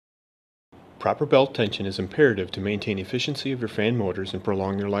Proper belt tension is imperative to maintain efficiency of your fan motors and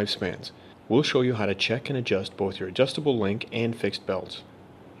prolong their lifespans. We'll show you how to check and adjust both your adjustable link and fixed belts.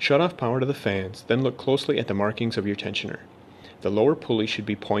 Shut off power to the fans, then look closely at the markings of your tensioner. The lower pulley should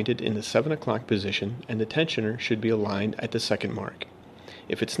be pointed in the 7 o'clock position and the tensioner should be aligned at the second mark.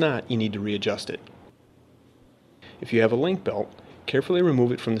 If it's not, you need to readjust it. If you have a link belt, carefully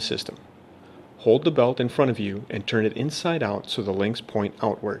remove it from the system. Hold the belt in front of you and turn it inside out so the links point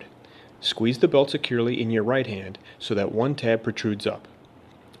outward. Squeeze the belt securely in your right hand so that one tab protrudes up.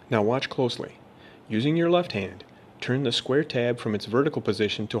 Now watch closely. Using your left hand, turn the square tab from its vertical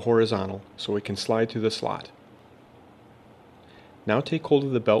position to horizontal so it can slide through the slot. Now take hold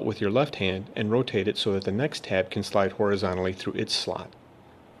of the belt with your left hand and rotate it so that the next tab can slide horizontally through its slot.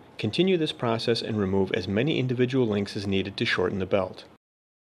 Continue this process and remove as many individual links as needed to shorten the belt.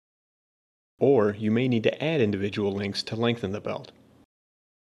 Or you may need to add individual links to lengthen the belt.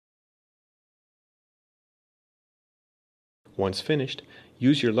 Once finished,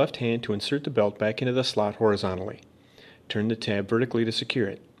 use your left hand to insert the belt back into the slot horizontally. Turn the tab vertically to secure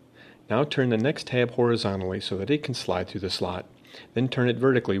it. Now turn the next tab horizontally so that it can slide through the slot. Then turn it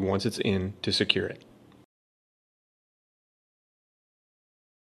vertically once it's in to secure it.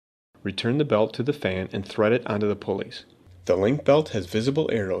 Return the belt to the fan and thread it onto the pulleys. The link belt has visible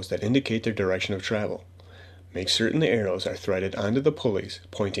arrows that indicate their direction of travel. Make certain the arrows are threaded onto the pulleys,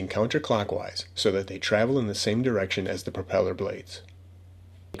 pointing counterclockwise, so that they travel in the same direction as the propeller blades.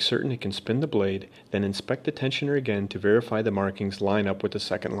 Make certain it can spin the blade, then inspect the tensioner again to verify the markings line up with the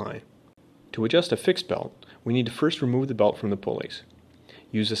second line. To adjust a fixed belt, we need to first remove the belt from the pulleys.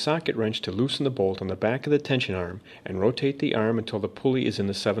 Use a socket wrench to loosen the bolt on the back of the tension arm and rotate the arm until the pulley is in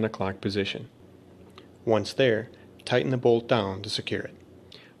the 7 o'clock position. Once there, tighten the bolt down to secure it.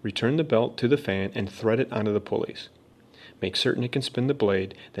 Return the belt to the fan and thread it onto the pulleys. Make certain it can spin the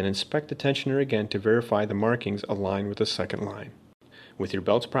blade, then inspect the tensioner again to verify the markings align with the second line. With your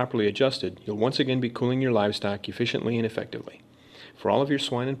belts properly adjusted, you'll once again be cooling your livestock efficiently and effectively. For all of your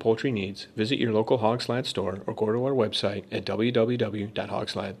swine and poultry needs, visit your local Hog Slat store or go to our website at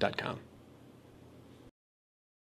www.hogslat.com.